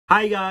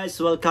Hi guys,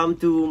 welcome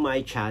to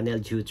my channel,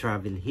 Ju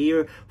Travel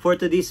here. For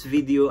today's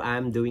video,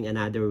 I'm doing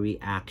another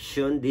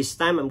reaction. This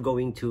time, I'm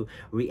going to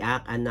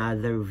react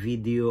another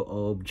video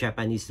of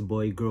Japanese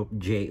boy group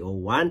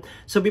JO1.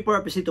 So before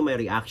I proceed to my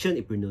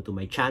reaction, if you're new to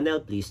my channel,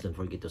 please don't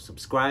forget to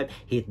subscribe,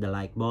 hit the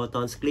like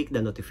buttons, click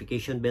the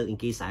notification bell in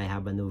case I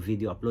have a new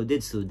video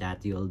uploaded so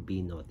that you'll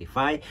be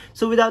notified.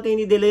 So without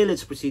any delay,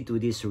 let's proceed to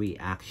this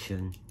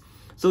reaction.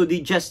 So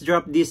they just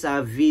dropped this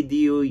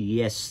video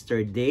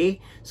yesterday,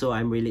 so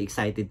I'm really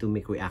excited to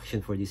make reaction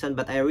for this one.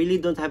 But I really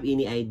don't have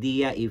any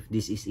idea if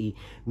this is a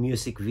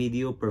music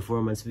video,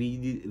 performance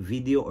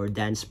video or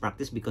dance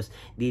practice because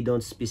they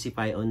don't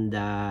specify on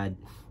the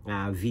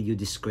video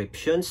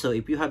description. So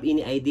if you have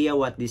any idea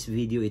what this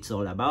video is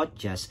all about,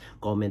 just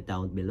comment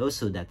down below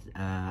so that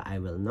I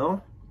will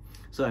know.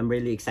 So I'm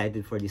really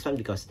excited for this one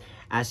because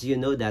as you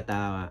know that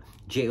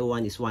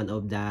JO1 is one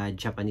of the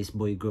Japanese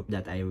boy group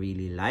that I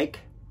really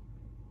like.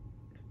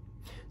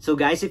 So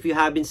guys, if you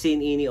haven't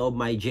seen any of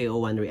my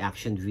JO1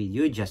 reaction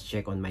video, just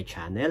check on my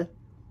channel.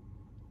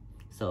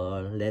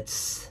 So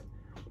let's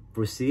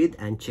proceed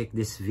and check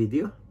this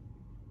video.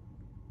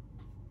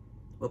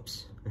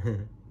 Oops.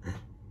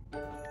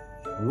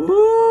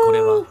 Woo!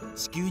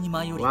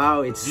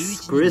 Wow,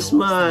 it's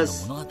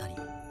Christmas.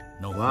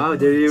 Wow,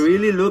 they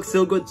really look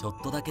so good.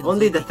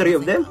 Only the three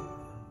of them?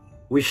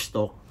 Wish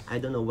talk. I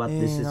don't know what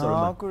this is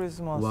all about.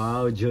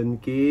 Wow,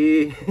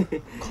 Junki.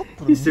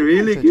 He's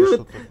really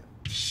cute.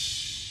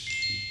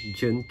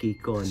 Junki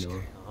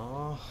Kono.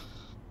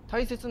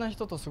 大切な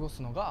人と過ご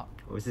すのが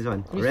What's this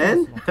one?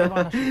 Ren?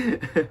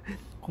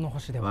 この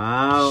星で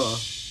は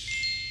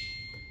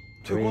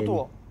Wow. ということ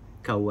は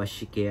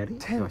Kawashikeri?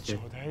 店長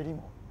代理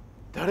も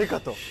誰か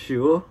と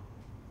Sure.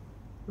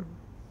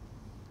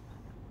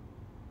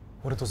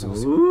 俺と過ご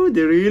す Ooh,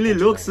 they really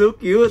look so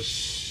cute.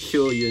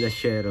 Show you the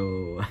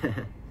shadow.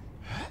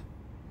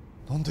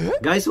 なんで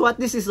Guys, what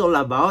this is all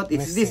about?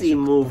 Is this a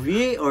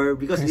movie or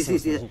because this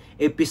is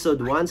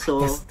episode 1?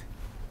 So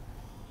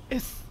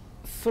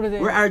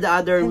where are the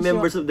other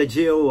members of the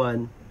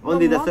JO1?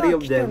 Only the three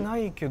of them. な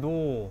いけ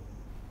ど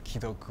既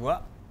読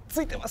は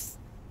ついてます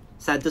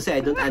Sad to say,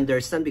 I don't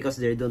understand because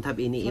they don't have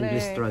any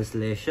English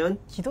translation.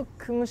 既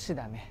読無視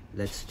だね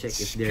Let's check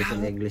if there's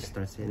an English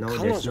translation. No,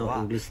 there's no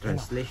English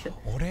translation.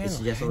 It's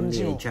just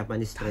only a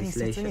Japanese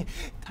translation.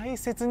 大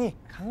切に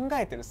考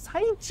えてる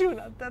最中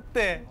なんだっ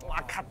て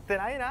分かって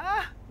ない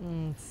な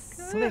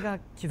それが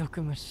既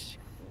読無視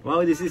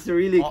Wow, this is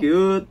really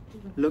cute.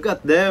 Look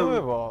at 例え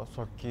them. ば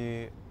さっ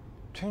き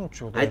店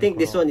長 I think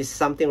this one is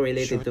something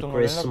related to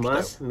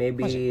Christmas.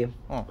 Maybe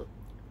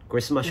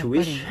Christmas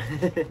wish.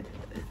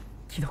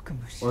 既読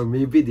無視 Or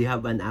maybe they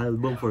have an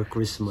album for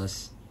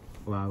Christmas.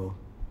 Wow.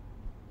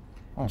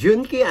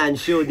 Junki and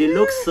Sho, they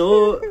look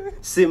so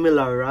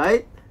similar,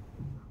 right?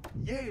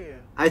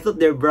 I thought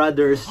they're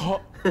brothers.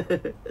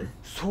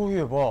 そうい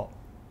えば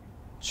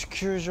地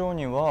球上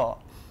には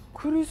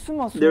クリス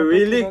マス They're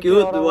really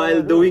cute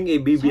while doing a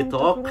baby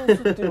talk. サンタクロー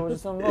スっていうおじ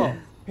さんがい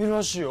る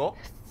らしいよ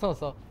そう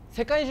そう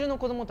世界中の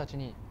子供たち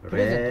にプ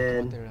レ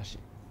ゼントを配ってるらしい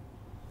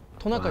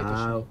トナカイと一緒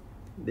Wow.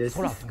 に This is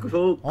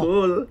so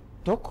cool.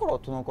 だから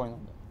トナカイな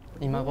んだ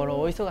今頃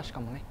大忙し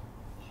かもね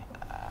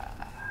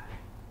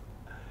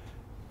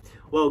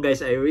Wow,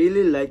 guys, I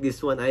really like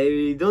this one.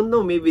 I don't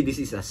know, maybe this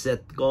is a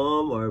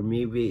sitcom or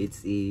maybe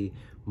it's a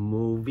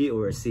movie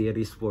or a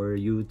series for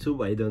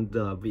YouTube. I don't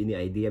have any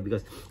idea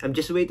because I'm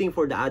just waiting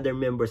for the other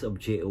members of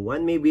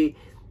JO1. Maybe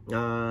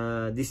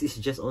this is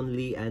just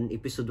only an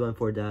episode 1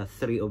 for the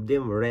three of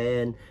them,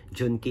 Ren,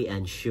 Junki,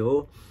 and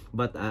Sho.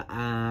 But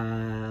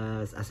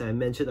as I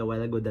mentioned a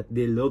while ago, that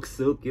they look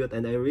so cute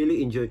and I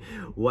really enjoy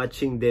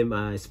watching them,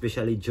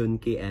 especially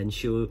Junki and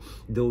Sho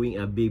doing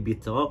a baby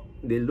talk.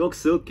 They look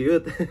so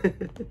cute.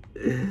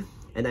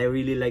 And I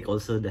really like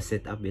also the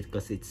setup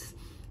because it's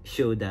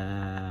show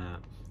the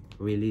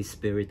really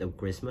spirit of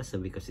Christmas. So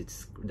because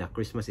it's the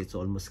Christmas, it's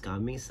almost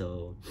coming,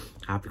 so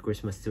happy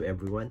Christmas to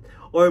everyone.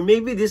 Or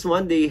maybe this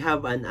one they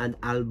have an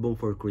album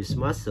for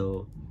Christmas,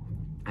 so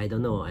I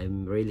don't know.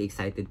 I'm really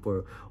excited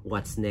for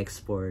what's next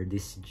for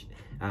this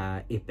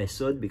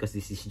episode because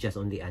this is just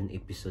only an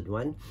episode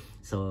 1.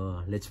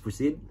 So let's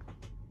proceed.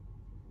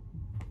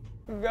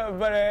 頑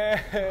張れ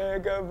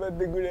頑張っ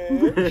てくれ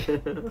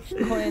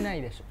聞こえな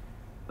いでしょ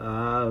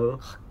Wow,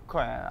 かっこ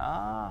いい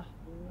な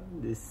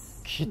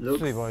this きつい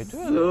looks バイト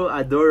や so プ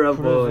レゼ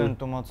adorable. ン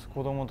ト待つ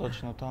子供た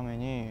ちのため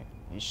に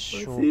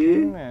一生懸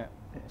命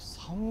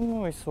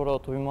寒い空を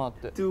飛び回っ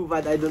て Too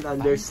bad I don't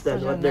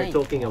understand what they're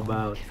talking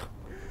about.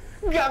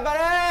 頑張れ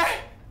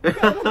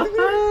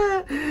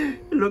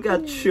Look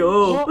at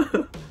Sho.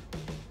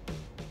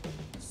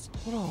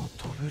 空を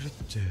飛べるっ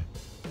て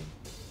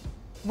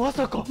ま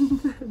さか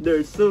They're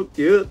so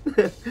cute.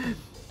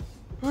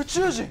 宇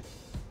宙人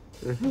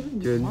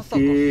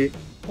Junki.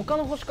 他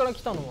の星から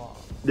来たのは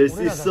This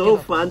俺ら is だけ so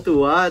だ fun to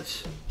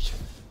watch.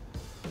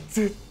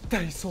 絶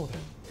対そうだよ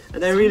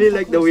And I really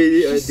like the way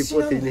they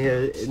put in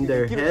their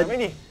生きるため head.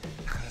 に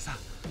だからさ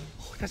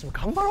俺たちも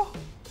頑張ろう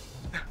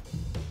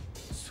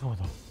そう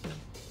だ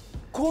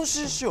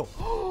渾身しよう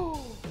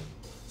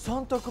サ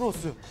ンタクロー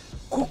ス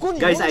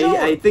Guys,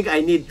 I think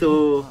I need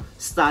to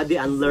study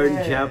and learn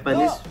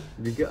Japanese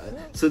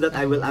so that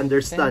I will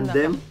understand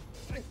them.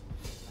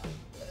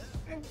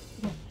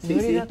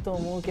 See?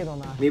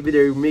 Maybe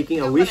they're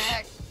making a wish.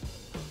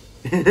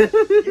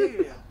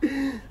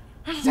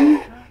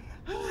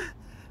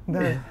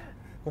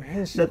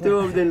 The two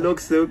of them look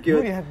so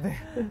cute.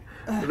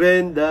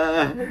 Ren,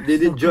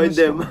 didn't join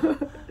them.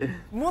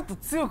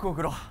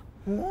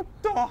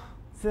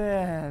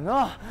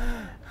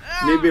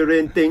 Maybe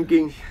Ren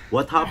thinking,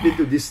 what happened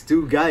to these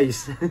two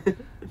guys?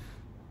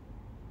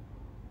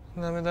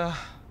 ダメだ。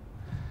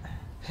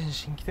返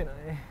信来てない。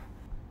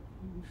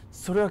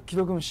それは既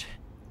読無視。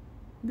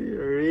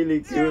They're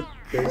really cute.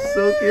 They're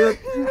so cute.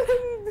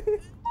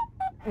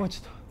 もう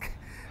ちょっ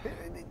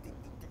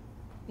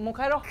と。もう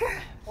帰ろう。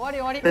終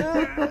わり。ま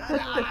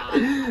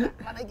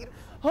だいける。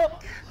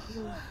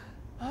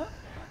あ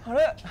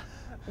れ？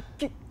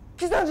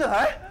来たんじゃ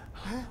ない？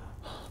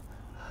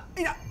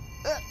いや。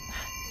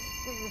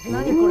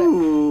何これ？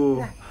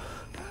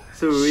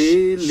 So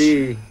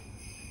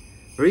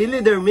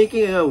really they're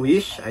making a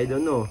wish? I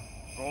don't know.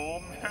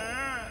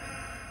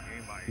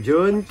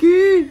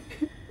 Junki!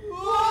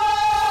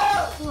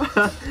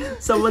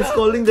 Someone's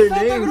calling their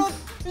name.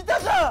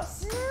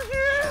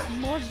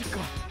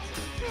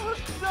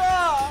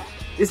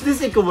 Is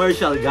this a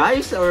commercial,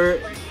 guys, or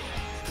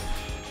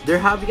they're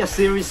having a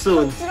series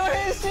soon?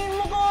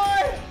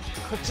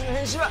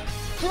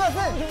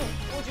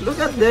 Look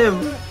at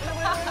them.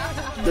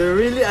 They're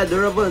really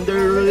adorable and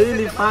they're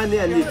really funny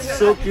and it's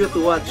so cute to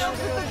watch.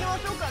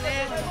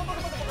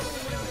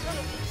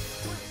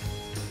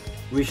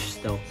 Wish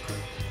though.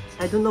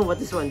 I don't know what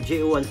this one.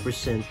 JO1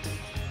 Presents.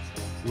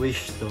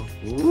 Wish though.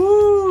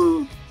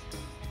 Woo!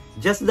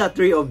 Just the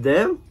three of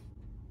them?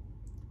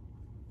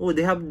 Oh,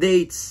 they have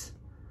dates.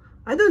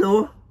 I don't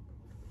know.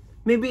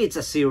 Maybe it's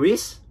a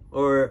series,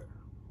 or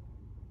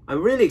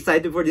I'm really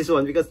excited for this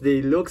one because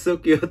they look so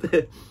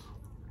cute.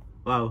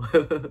 Wow.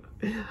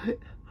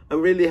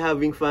 I'm really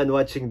having fun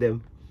watching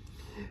them.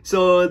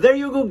 So there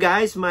you go,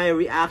 guys, my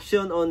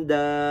reaction on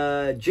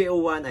the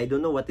JO1. I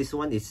don't know what this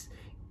one is.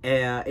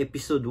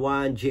 Episode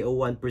 1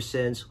 JO1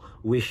 Presents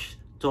Wish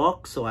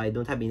Talk. So I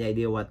don't have any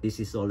idea what this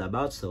is all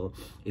about. So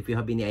if you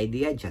have any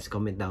idea, just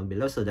comment down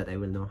below so that I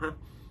will know, huh?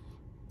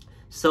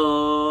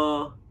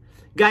 So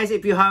guys,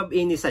 if you have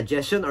any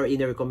suggestion or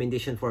any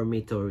recommendation for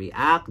me to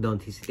react,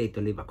 don't hesitate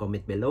to leave a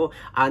comment below.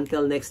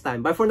 Until next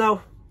time, bye for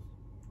now.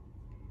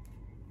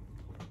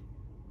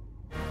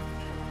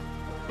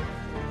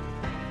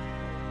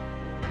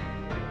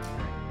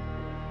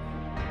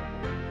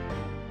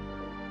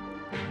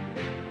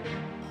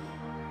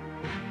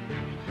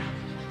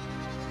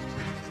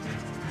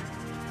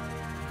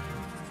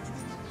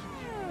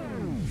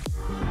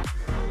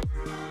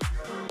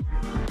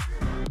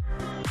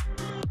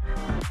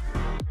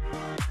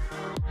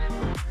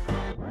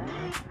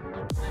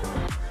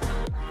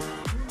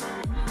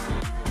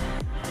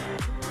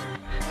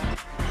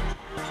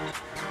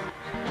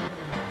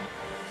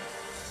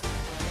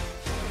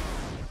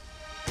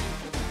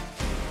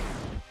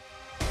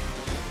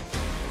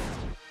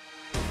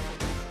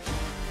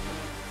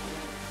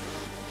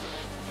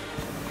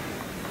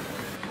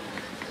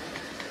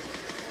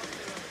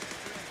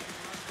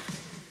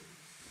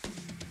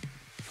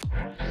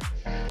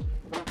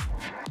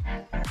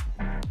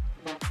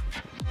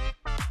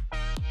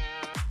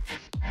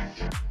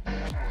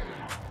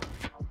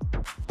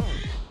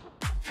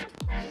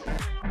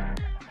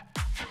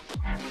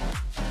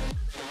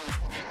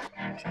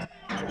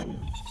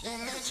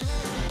 Let's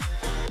go.